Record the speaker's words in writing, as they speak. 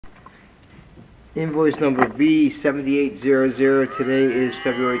Invoice number V7800. Today is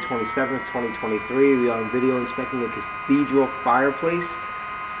February 27th, 2023. We are on video inspecting a cathedral fireplace.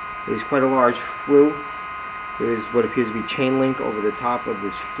 It is quite a large flue. There is what appears to be chain link over the top of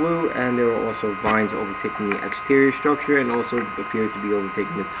this flue, and there are also vines overtaking the exterior structure and also appear to be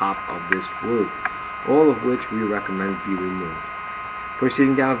overtaking the top of this flue, all of which we recommend be removed.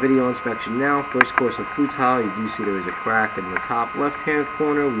 Proceeding down video inspection now. First course of flue tile, you do see there is a crack in the top left hand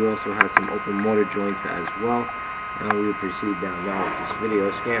corner. We also have some open mortar joints as well. And we will proceed down now with this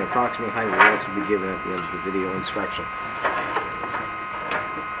video scan. Approximate height will also be given at the end of the video inspection.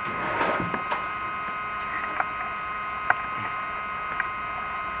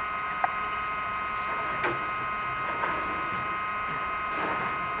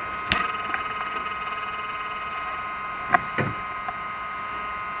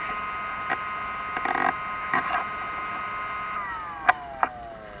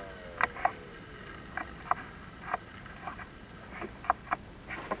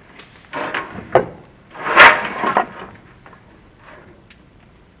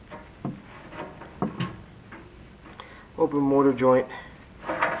 Open mortar joint.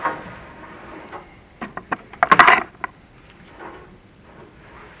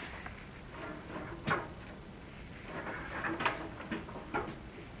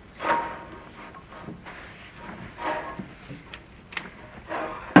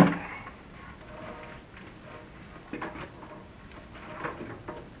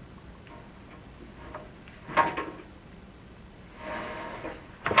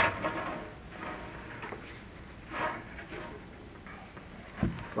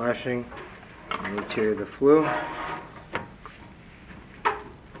 Flashing on the interior of the flue.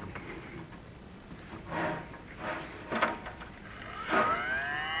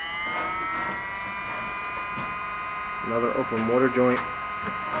 Another open mortar joint.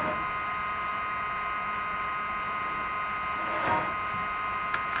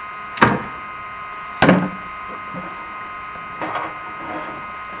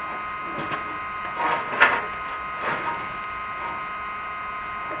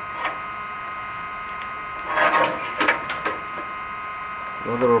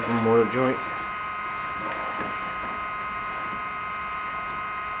 Another open mortar joint.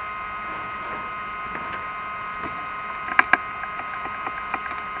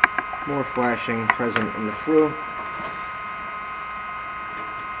 More flashing present in the flue.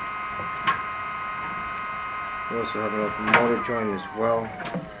 We also have an open mortar joint as well.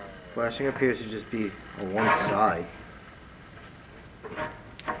 Flashing appears to just be on one side.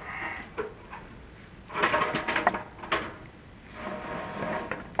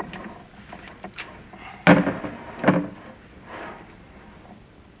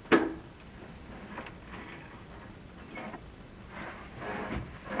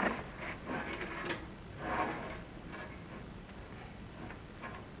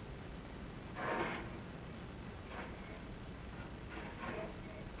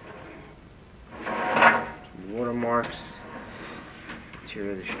 Watermarks,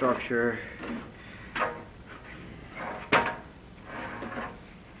 interior of the structure.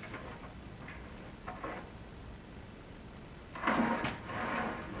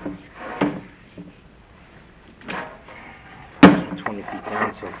 So 20 feet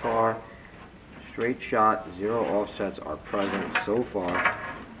down so far. Straight shot, zero offsets are present so far.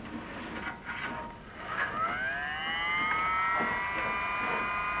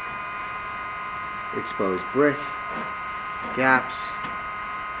 Exposed brick, gaps.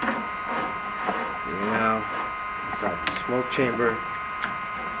 Here now, inside the smoke chamber.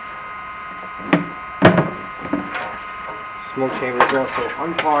 Smoke chamber is also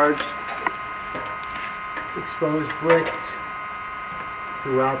uncharged. Exposed bricks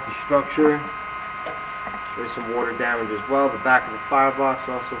throughout the structure. There's some water damage as well. The back of the firebox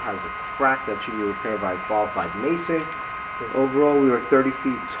also has a crack that should be repaired by a qualified mason. But overall, we are 30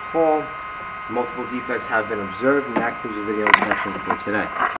 feet tall. Multiple defects have been observed, and that concludes the video inspection for today.